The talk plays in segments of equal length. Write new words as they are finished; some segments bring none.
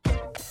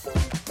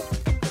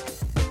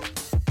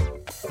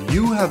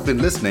You have been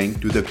listening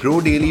to the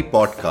Grow Daily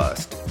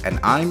podcast, and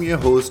I'm your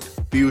host,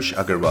 Piyush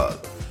Agarwal.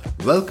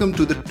 Welcome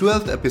to the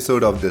 12th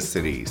episode of this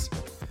series.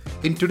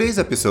 In today's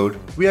episode,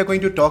 we are going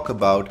to talk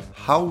about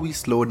how we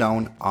slow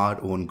down our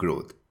own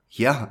growth.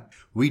 Yeah,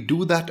 we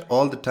do that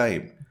all the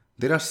time.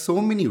 There are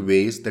so many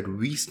ways that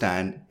we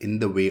stand in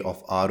the way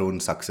of our own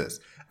success.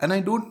 And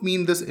I don't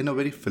mean this in a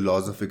very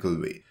philosophical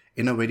way.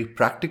 In a very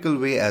practical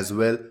way as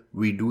well,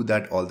 we do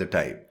that all the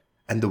time.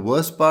 And the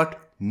worst part,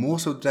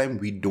 most of the time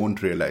we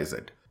don't realize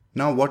it.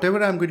 Now,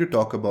 whatever I'm going to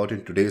talk about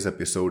in today's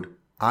episode,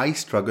 I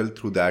struggle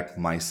through that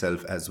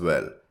myself as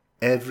well,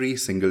 every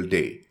single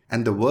day.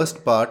 And the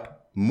worst part,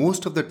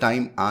 most of the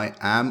time I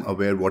am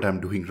aware what I'm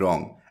doing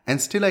wrong,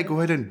 and still I go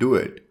ahead and do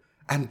it.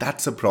 And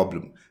that's a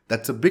problem.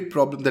 That's a big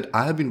problem that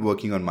I have been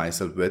working on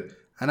myself with,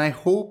 and I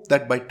hope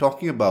that by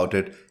talking about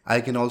it,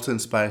 I can also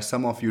inspire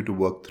some of you to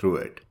work through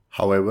it.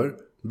 However,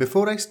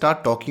 before I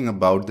start talking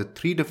about the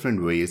 3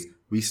 different ways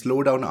we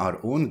slow down our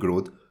own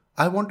growth,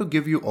 I want to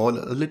give you all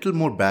a little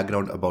more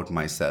background about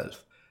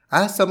myself.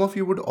 As some of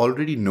you would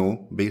already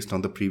know based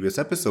on the previous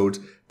episodes,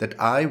 that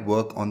I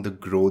work on the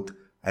growth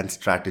and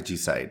strategy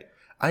side.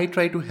 I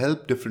try to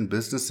help different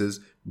businesses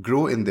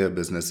grow in their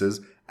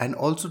businesses and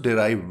also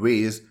derive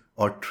ways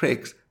or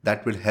tricks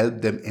that will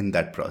help them in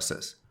that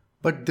process.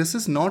 But this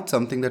is not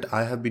something that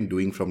I have been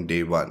doing from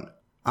day one.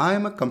 I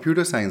am a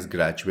computer science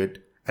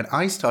graduate and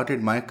I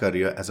started my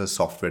career as a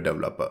software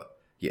developer.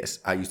 Yes,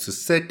 I used to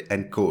sit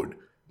and code.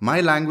 My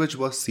language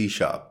was C#.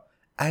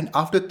 And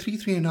after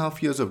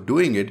 3.5 years of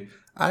doing it,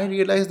 I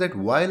realized that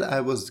while I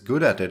was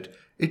good at it,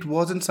 it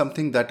wasn't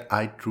something that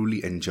I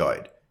truly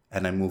enjoyed.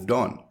 And I moved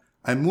on.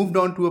 I moved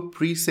on to a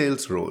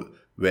pre-sales role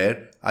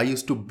where I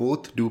used to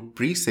both do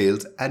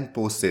pre-sales and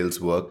post-sales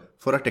work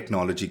for a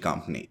technology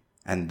company.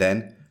 And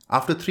then,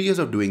 after 3 years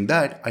of doing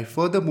that, I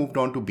further moved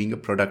on to being a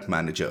product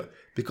manager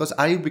because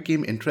I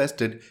became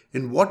interested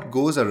in what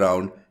goes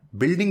around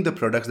building the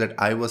products that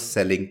I was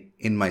selling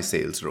in my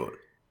sales role.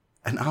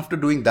 And after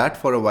doing that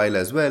for a while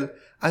as well,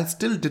 I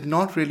still did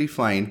not really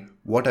find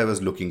what I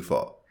was looking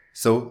for.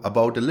 So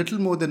about a little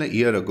more than a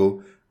year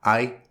ago,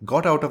 I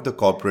got out of the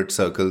corporate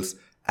circles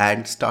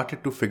and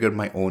started to figure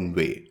my own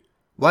way.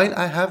 While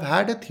I have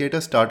had a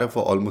theatre startup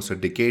for almost a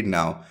decade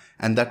now,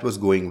 and that was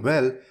going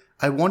well,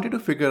 I wanted to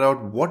figure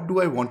out what do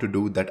I want to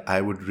do that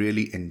I would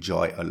really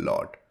enjoy a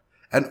lot.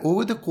 And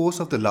over the course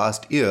of the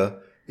last year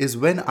is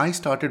when I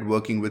started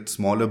working with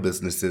smaller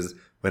businesses,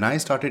 when I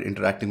started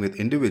interacting with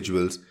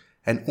individuals,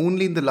 and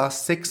only in the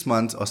last 6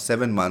 months or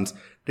 7 months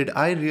did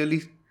I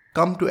really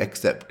come to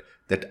accept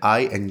that I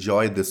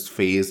enjoy this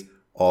phase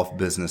of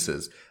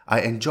businesses. I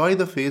enjoy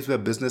the phase where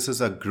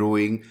businesses are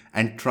growing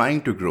and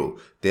trying to grow.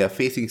 They are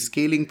facing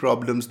scaling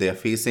problems. They are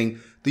facing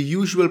the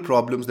usual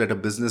problems that a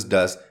business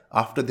does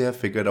after they have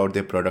figured out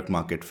their product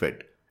market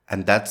fit.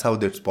 And that's how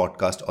this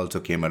podcast also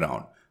came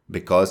around.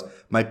 Because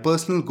my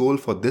personal goal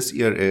for this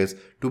year is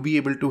to be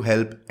able to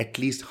help at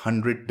least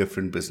 100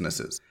 different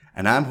businesses.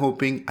 And I'm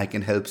hoping I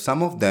can help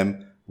some of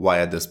them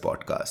via this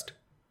podcast.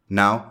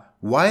 Now,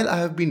 while I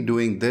have been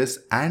doing this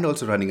and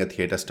also running a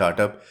theatre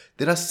startup,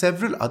 there are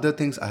several other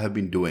things I have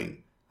been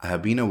doing. I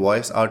have been a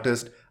voice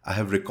artist, I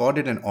have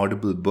recorded an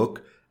Audible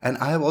book, and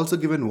I have also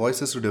given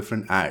voices to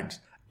different ads.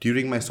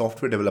 During my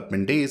software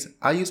development days,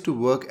 I used to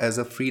work as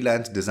a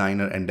freelance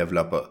designer and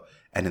developer.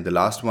 And in the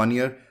last 1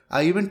 year,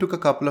 I even took a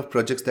couple of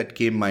projects that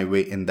came my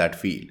way in that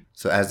field.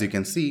 So as you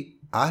can see,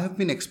 I have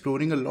been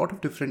exploring a lot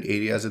of different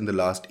areas in the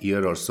last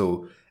year or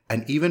so,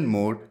 and even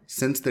more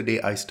since the day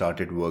I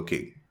started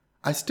working.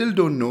 I still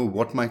don't know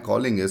what my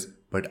calling is,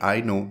 but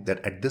I know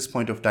that at this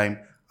point of time,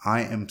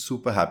 I am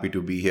super happy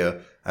to be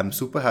here. I'm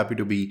super happy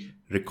to be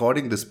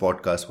recording this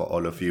podcast for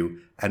all of you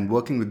and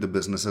working with the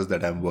businesses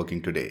that I'm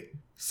working today.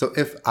 So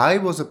if I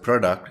was a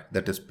product,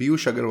 that is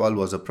Piyush Agarwal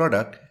was a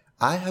product,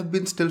 I have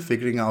been still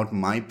figuring out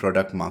my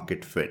product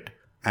market fit.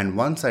 And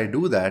once I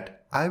do that,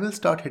 I will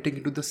start hitting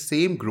into the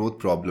same growth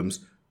problems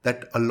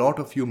that a lot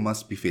of you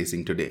must be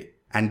facing today.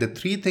 And the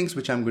 3 things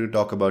which I'm going to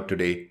talk about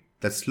today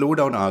that slow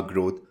down our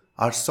growth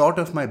are sort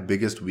of my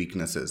biggest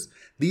weaknesses.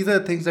 These are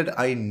the things that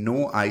I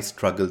know I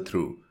struggle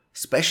through,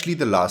 especially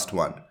the last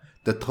one.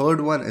 The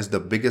third one is the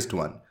biggest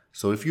one.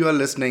 So if you are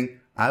listening,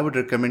 I would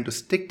recommend to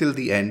stick till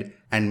the end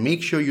and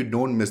make sure you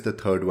don't miss the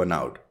third one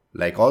out.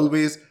 Like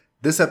always,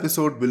 this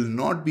episode will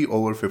not be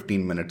over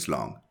 15 minutes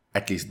long.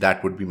 At least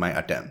that would be my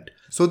attempt.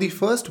 So the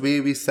first way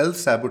we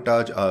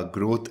self-sabotage our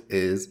growth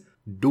is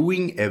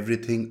doing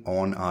everything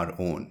on our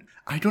own.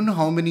 I don't know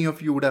how many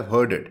of you would have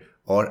heard it,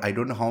 or I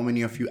don't know how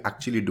many of you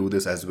actually do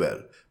this as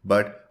well.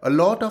 But a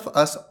lot of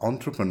us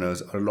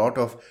entrepreneurs, a lot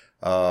of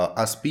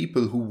us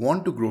people who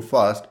want to grow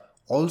fast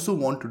also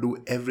want to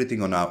do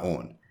everything on our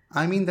own.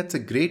 I mean, that's a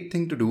great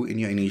thing to do in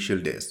your initial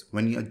days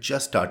when you're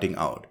just starting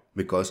out.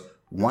 Because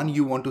one,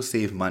 you want to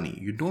save money.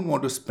 You don't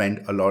want to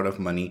spend a lot of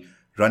money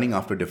running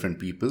after different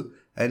people.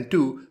 And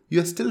 2,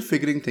 you're still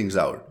figuring things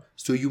out.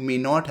 So you may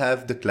not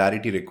have the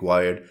clarity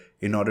required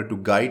in order to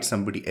guide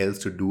somebody else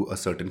to do a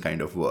certain kind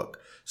of work.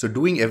 So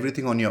doing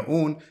everything on your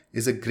own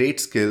is a great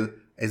skill,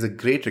 is a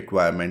great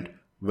requirement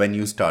when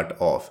you start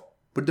off.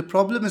 But the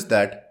problem is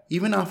that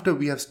even after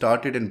we have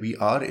started and we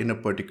are in a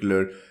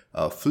particular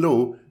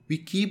flow, we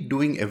keep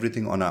doing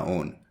everything on our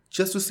own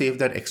just to save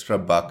that extra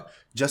buck,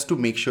 just to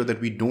make sure that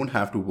we don't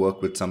have to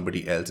work with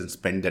somebody else and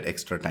spend that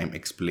extra time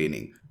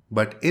explaining.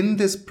 But in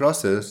this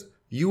process,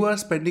 you are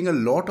spending a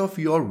lot of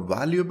your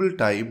valuable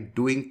time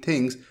doing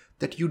things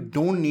that you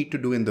don't need to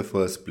do in the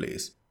first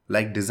place,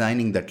 like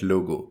designing that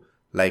logo,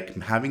 like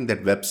having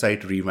that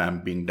website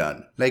revamp being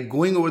done, like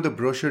going over the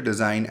brochure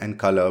design and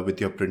color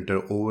with your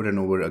printer over and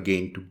over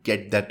again to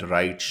get that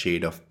right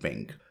shade of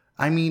pink.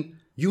 I mean,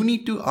 you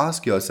need to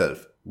ask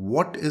yourself,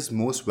 what is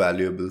most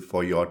valuable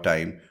for your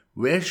time?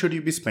 Where should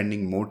you be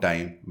spending more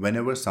time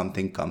whenever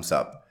something comes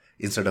up?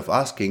 Instead of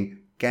asking,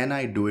 can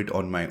I do it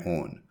on my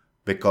own?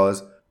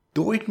 Because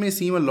though it may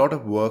seem a lot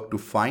of work to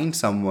find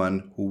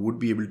someone who would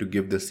be able to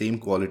give the same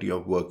quality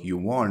of work you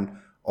want,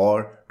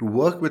 or to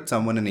work with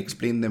someone and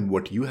explain them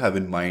what you have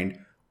in mind,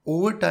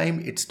 over time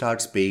it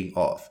starts paying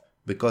off.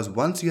 Because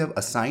once you have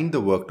assigned the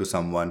work to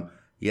someone,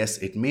 yes,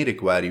 it may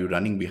require you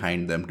running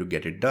behind them to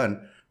get it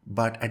done,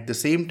 but at the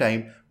same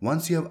time,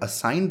 once you have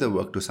assigned the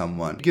work to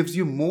someone, it gives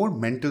you more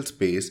mental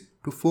space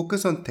to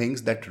focus on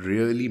things that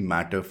really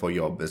matter for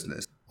your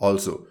business.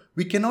 Also,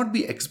 we cannot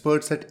be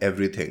experts at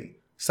everything.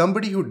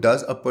 Somebody who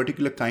does a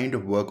particular kind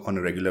of work on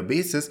a regular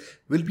basis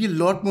will be a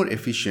lot more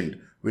efficient,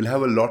 will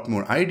have a lot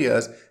more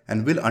ideas,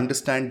 and will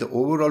understand the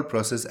overall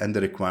process and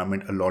the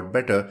requirement a lot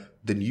better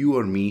than you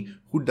or me,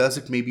 who does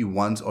it maybe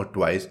once or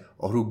twice,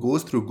 or who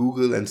goes through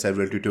Google and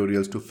several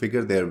tutorials to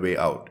figure their way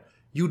out.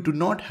 You do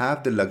not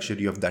have the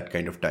luxury of that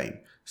kind of time.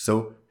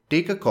 So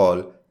take a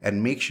call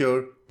and make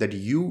sure that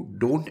you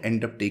don't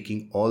end up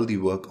taking all the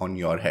work on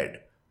your head.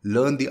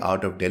 Learn the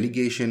art of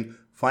delegation,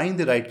 find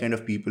the right kind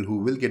of people who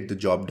will get the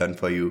job done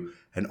for you,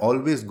 and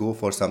always go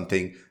for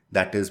something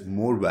that is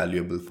more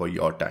valuable for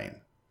your time.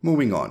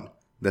 Moving on,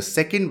 the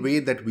second way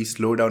that we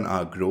slow down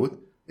our growth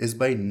is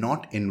by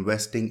not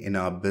investing in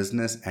our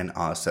business and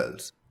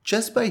ourselves.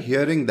 Just by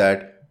hearing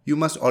that, you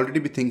must already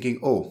be thinking,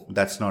 oh,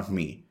 that's not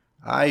me.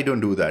 I don't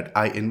do that.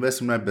 I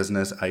invest in my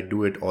business. I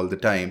do it all the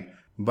time.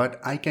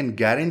 But I can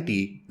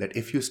guarantee that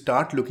if you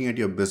start looking at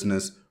your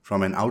business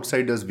from an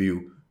outsider's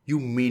view, you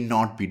may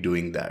not be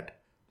doing that.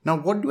 Now,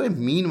 what do I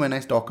mean when I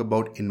talk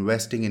about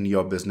investing in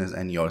your business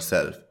and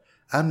yourself?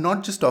 I'm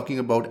not just talking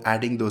about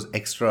adding those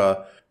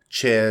extra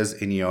chairs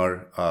in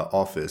your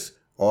office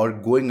or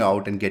going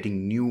out and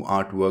getting new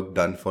artwork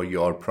done for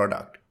your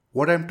product.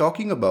 What I'm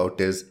talking about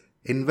is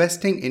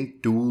investing in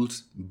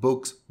tools,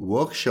 books,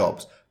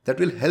 workshops that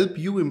will help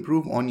you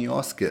improve on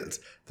your skills,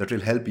 that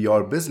will help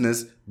your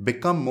business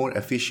become more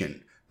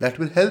efficient, that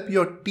will help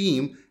your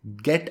team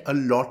get a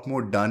lot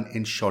more done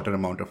in shorter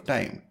amount of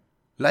time.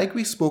 Like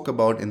we spoke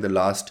about in the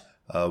last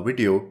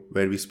video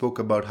where we spoke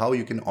about how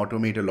you can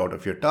automate a lot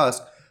of your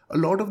tasks, a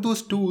lot of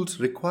those tools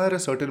require a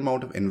certain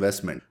amount of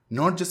investment,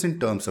 not just in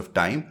terms of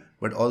time,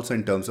 but also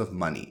in terms of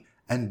money.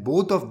 And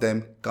both of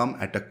them come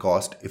at a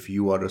cost if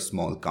you are a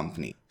small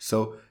company.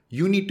 So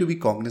you need to be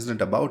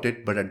cognizant about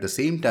it, but at the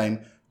same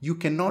time, you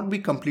cannot be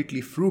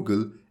completely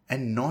frugal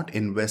and not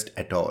invest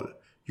at all.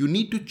 You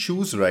need to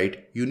choose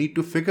right. You need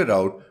to figure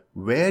out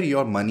where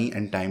your money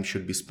and time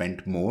should be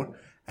spent more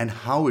and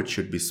how it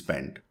should be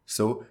spent.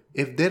 So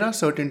if there are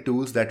certain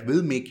tools that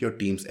will make your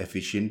teams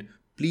efficient,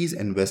 please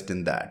invest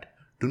in that.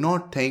 Do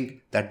not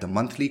think that the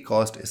monthly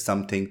cost is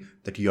something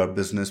that your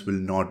business will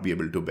not be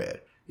able to bear.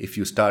 If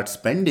you start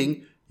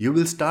spending, you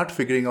will start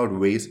figuring out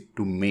ways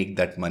to make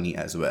that money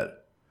as well.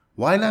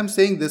 While I'm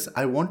saying this,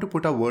 I want to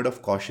put a word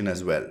of caution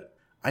as well.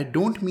 I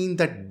don't mean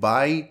that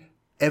buy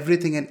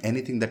everything and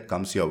anything that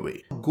comes your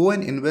way. Go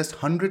and invest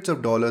hundreds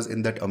of dollars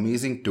in that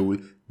amazing tool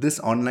this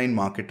online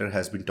marketer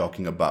has been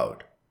talking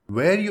about.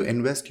 Where you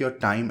invest your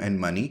time and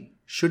money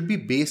should be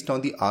based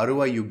on the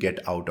ROI you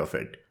get out of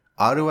it.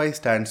 ROI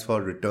stands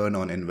for return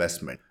on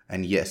investment.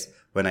 And yes,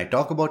 when I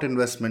talk about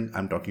investment,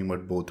 I'm talking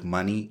about both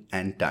money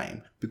and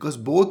time, because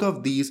both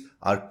of these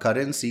are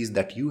currencies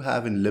that you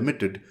have in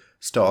limited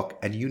stock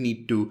and you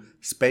need to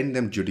spend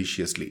them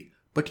judiciously.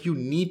 But you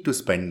need to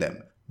spend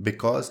them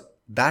because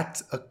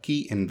that's a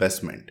key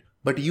investment.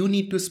 But you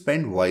need to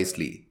spend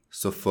wisely.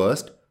 So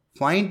first,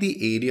 find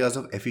the areas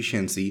of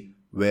efficiency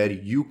where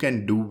you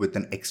can do with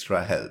an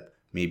extra help.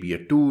 Maybe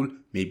a tool,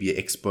 maybe an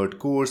expert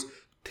course,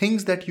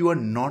 things that you are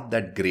not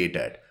that great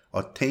at,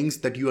 or things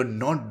that you are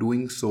not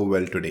doing so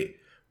well today.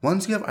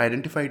 Once you have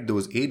identified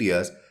those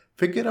areas,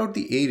 figure out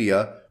the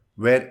area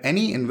where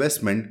any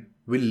investment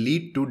will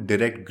lead to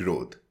direct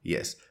growth.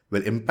 Yes,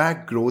 will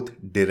impact growth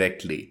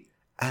directly.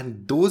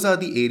 And those are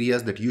the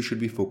areas that you should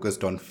be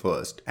focused on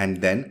first,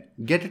 and then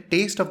get a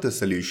taste of the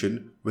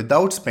solution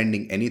without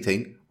spending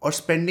anything or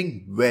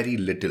spending very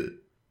little.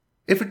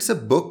 If it's a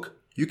book,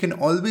 you can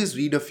always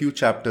read a few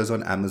chapters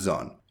on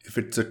Amazon. If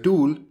it's a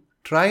tool,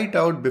 try it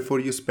out before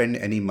you spend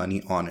any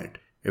money on it.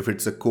 If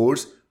it's a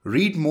course,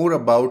 read more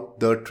about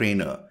the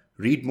trainer.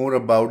 Read more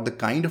about the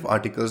kind of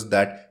articles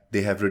that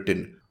they have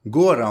written.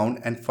 Go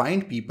around and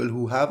find people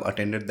who have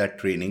attended that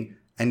training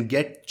and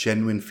get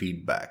genuine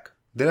feedback.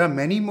 There are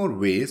many more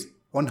ways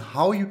on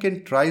how you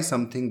can try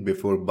something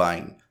before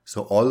buying.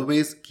 So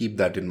always keep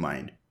that in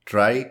mind.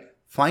 Try,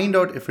 find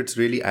out if it's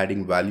really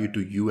adding value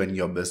to you and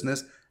your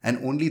business,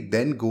 and only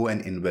then go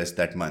and invest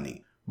that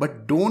money.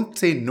 But don't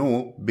say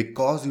no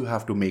because you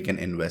have to make an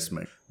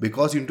investment,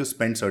 because you need to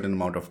spend certain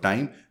amount of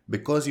time,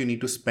 because you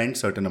need to spend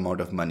certain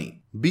amount of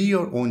money. Be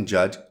your own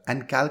judge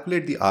and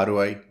calculate the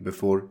ROI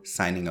before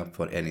signing up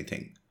for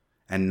anything.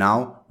 And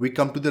now we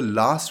come to the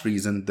last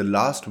reason, the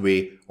last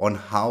way on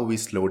how we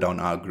slow down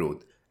our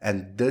growth.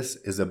 And this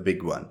is a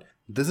big one.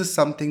 This is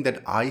something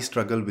that I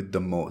struggle with the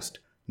most.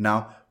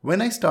 Now,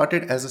 when I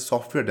started as a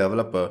software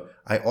developer,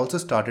 I also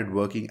started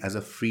working as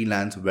a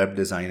freelance web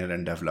designer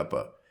and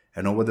developer.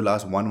 And over the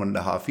last one and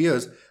a half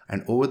years,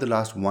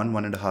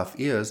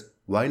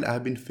 while I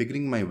have been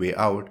figuring my way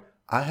out,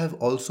 I have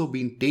also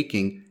been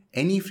taking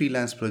any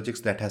freelance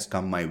projects that has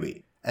come my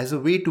way as a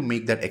way to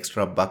make that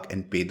extra buck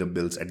and pay the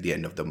bills at the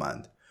end of the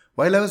month.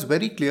 While I was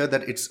very clear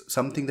that it's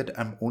something that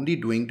I'm only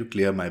doing to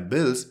clear my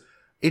bills,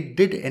 it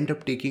did end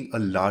up taking a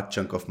large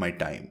chunk of my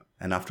time.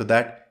 And after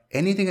that,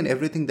 anything and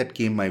everything that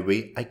came my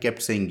way, I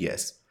kept saying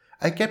yes.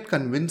 I kept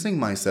convincing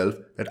myself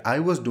that I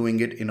was doing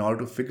it in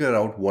order to figure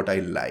out what I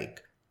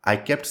like. I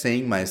kept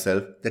saying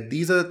myself that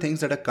these are the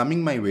things that are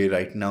coming my way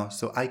right now,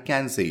 so I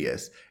can say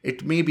yes.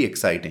 It may be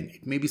exciting.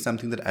 It may be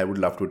something that I would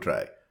love to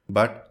try.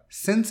 But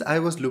since I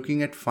was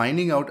looking at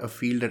finding out a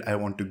field that I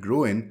want to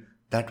grow in,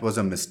 that was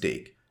a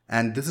mistake.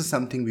 And this is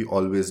something we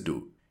always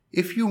do.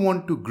 If you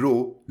want to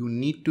grow, you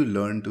need to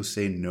learn to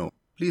say no.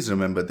 Please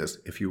remember this.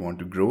 If you want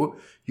to grow,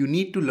 you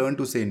need to learn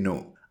to say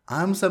no.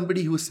 I'm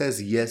somebody who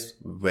says yes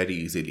very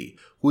easily,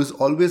 who is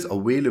always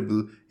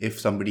available if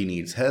somebody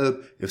needs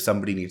help, if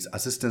somebody needs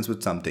assistance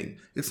with something.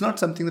 It's not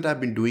something that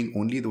I've been doing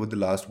only over the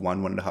last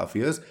one and a half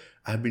years.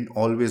 I've been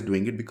always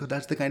doing it because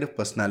that's the kind of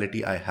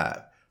personality I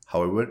have.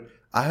 However,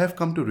 I have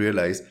come to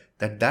realize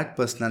that that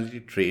personality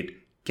trait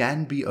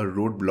can be a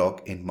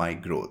roadblock in my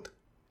growth.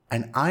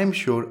 And I'm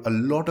sure a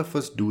lot of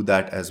us do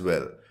that as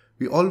well.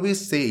 We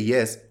always say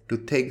yes to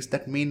things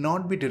that may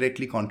not be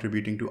directly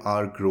contributing to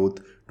our growth,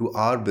 to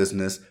our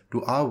business,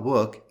 to our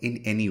work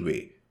in any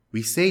way.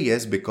 We say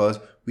yes because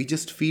we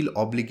just feel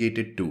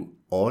obligated to,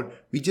 or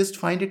we just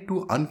find it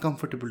too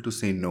uncomfortable to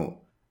say no.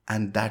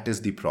 And that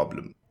is the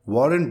problem.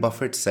 Warren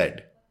Buffett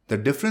said, the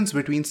difference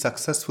between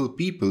successful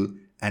people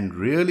and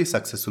really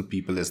successful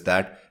people is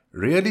that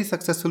really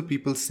successful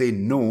people say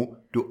no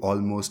to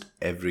almost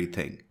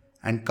everything.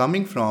 And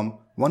coming from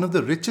one of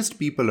the richest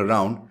people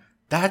around,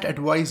 that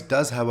advice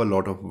does have a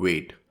lot of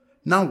weight.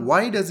 Now,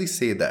 why does he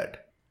say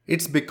that?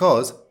 It's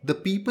because the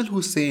people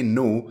who say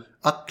no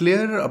are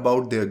clearer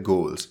about their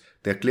goals,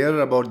 they're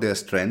clearer about their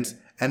strengths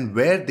and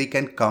where they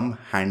can come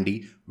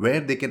handy, where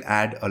they can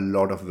add a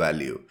lot of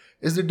value.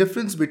 Is the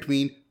difference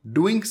between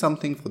doing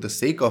something for the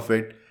sake of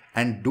it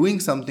and doing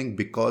something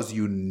because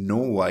you know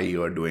why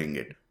you are doing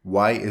it.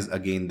 Why is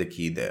again the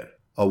key there.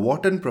 A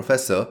Wharton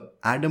professor,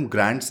 Adam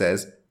Grant,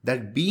 says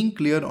that being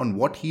clear on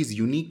what he is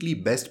uniquely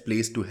best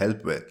placed to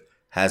help with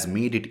has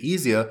made it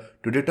easier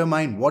to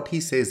determine what he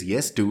says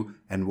yes to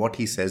and what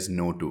he says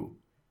no to.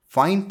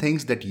 Find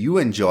things that you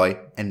enjoy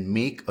and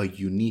make a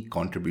unique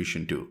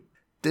contribution to.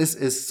 This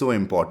is so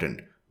important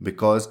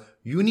because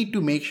you need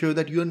to make sure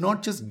that you are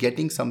not just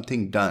getting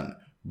something done,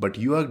 but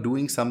you are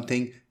doing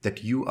something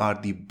that you are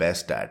the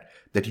best at,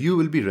 that you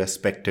will be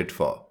respected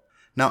for.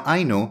 Now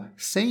I know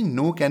saying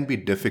no can be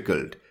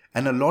difficult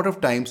and a lot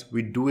of times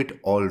we do it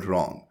all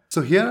wrong.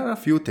 So here are a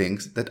few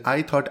things that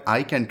I thought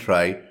I can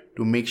try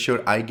to make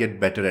sure I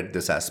get better at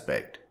this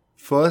aspect.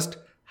 First,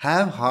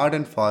 have hard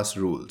and fast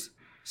rules.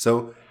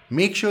 So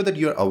make sure that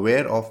you're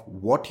aware of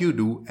what you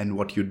do and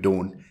what you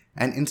don't.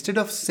 And instead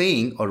of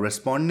saying or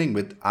responding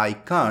with I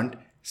can't,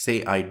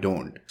 say I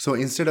don't. So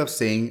instead of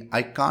saying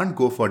I can't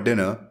go for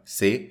dinner,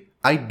 say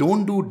I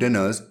don't do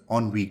dinners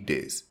on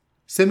weekdays.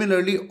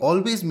 Similarly,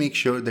 always make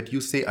sure that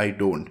you say I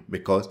don't,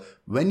 because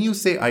when you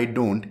say I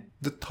don't,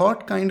 the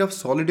thought kind of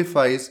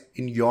solidifies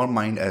in your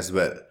mind as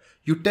well.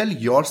 You tell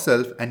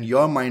yourself and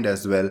your mind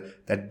as well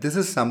that this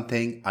is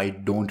something I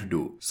don't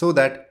do, so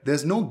that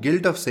there's no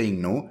guilt of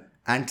saying no,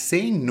 and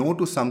saying no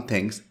to some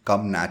things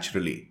come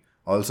naturally.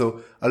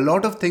 Also, a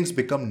lot of things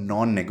become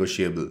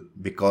non-negotiable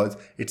because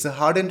it's a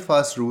hard and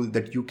fast rule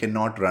that you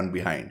cannot run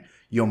behind.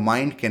 Your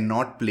mind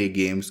cannot play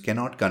games,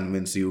 cannot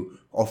convince you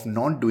of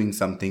not doing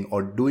something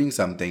or doing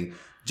something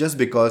just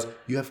because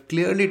you have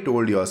clearly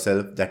told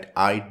yourself that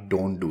I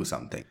don't do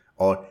something,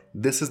 or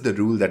this is the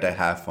rule that I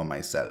have for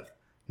myself.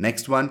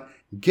 Next one,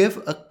 give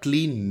a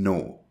clean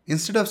no.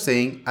 Instead of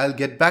saying I'll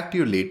get back to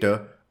you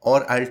later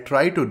or I'll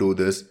try to do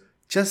this,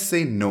 just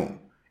say no.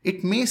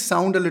 It may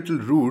sound a little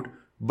rude,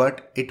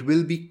 but it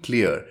will be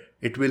clear.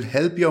 It will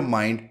help your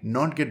mind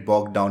not get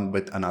bogged down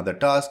with another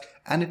task,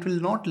 and it will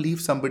not leave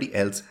somebody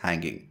else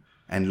hanging.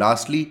 And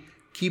lastly,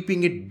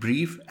 keeping it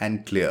brief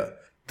and clear.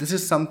 This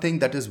is something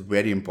that is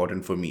very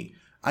important for me.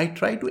 I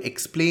try to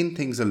explain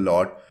things a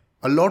lot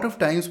of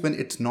times when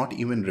it's not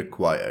even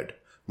required.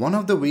 One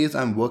of the ways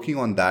I'm working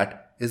on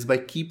that is by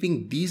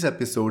keeping these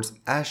episodes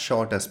as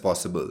short as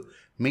possible,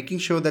 making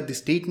sure that the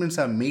statements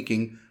I'm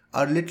making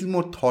are a little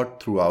more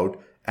thought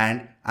throughout,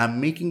 and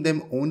I'm making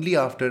them only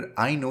after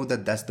I know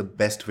that that's the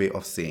best way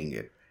of saying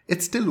it.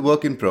 It's still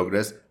work in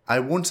progress. I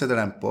won't say that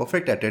I'm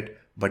perfect at it,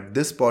 but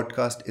this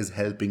podcast is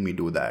helping me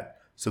do that.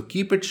 So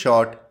keep it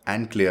short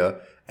and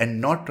clear and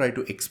not try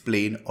to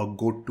explain or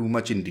go too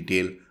much in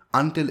detail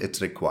until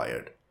it's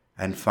required.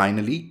 And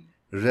finally,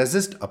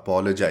 resist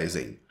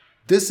apologizing.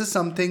 This is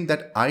something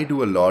that I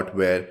do a lot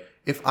where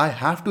if I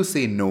have to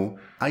say no,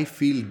 I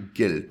feel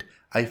guilt.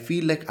 I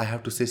feel like I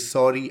have to say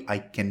sorry, I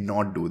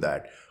cannot do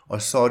that, or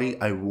sorry,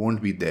 I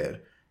won't be there.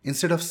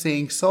 Instead of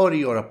saying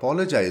sorry or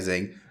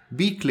apologizing,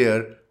 be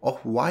clear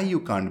of why you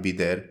can't be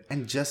there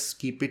and just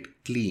keep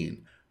it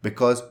clean.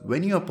 Because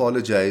when you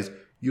apologize,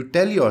 you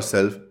tell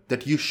yourself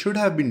that you should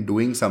have been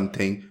doing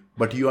something,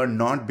 but you are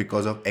not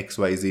because of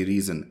XYZ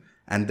reason,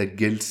 and the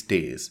guilt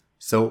stays.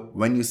 So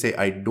when you say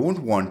I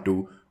don't want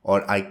to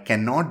or I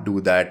cannot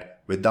do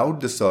that without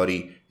the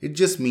sorry, it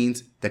just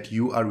means that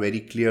you are very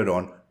clear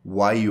on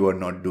why you are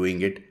not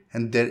doing it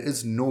and there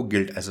is no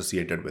guilt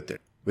associated with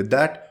it. With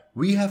that,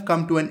 we have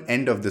come to an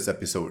end of this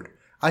episode.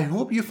 I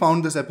hope you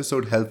found this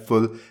episode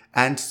helpful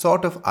and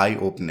sort of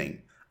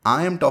eye-opening.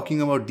 I am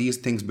talking about these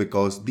things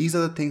because these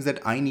are the things that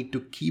I need to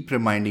keep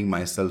reminding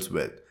myself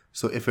with.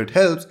 So if it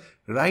helps,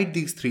 write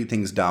these 3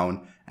 things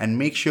down and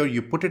make sure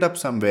you put it up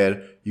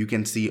somewhere you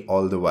can see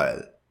all the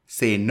while.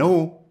 Say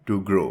no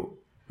to grow.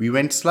 We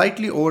went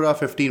slightly over our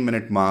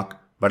 15-minute mark,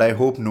 but I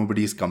hope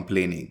nobody's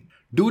complaining.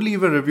 Do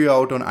leave a review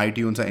out on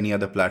iTunes or any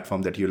other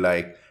platform that you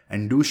like,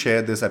 and do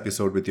share this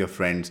episode with your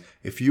friends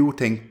if you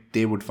think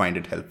they would find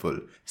it helpful,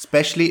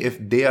 especially if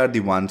they are the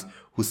ones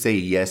who say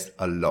yes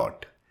a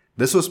lot.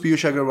 This was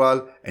Piyush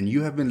Agarwal, and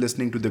you have been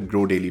listening to the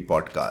Grow Daily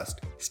podcast.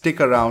 Stick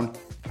around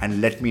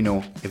and let me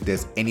know if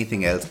there's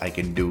anything else I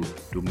can do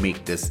to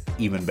make this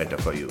even better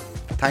for you.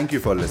 Thank you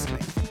for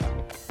listening.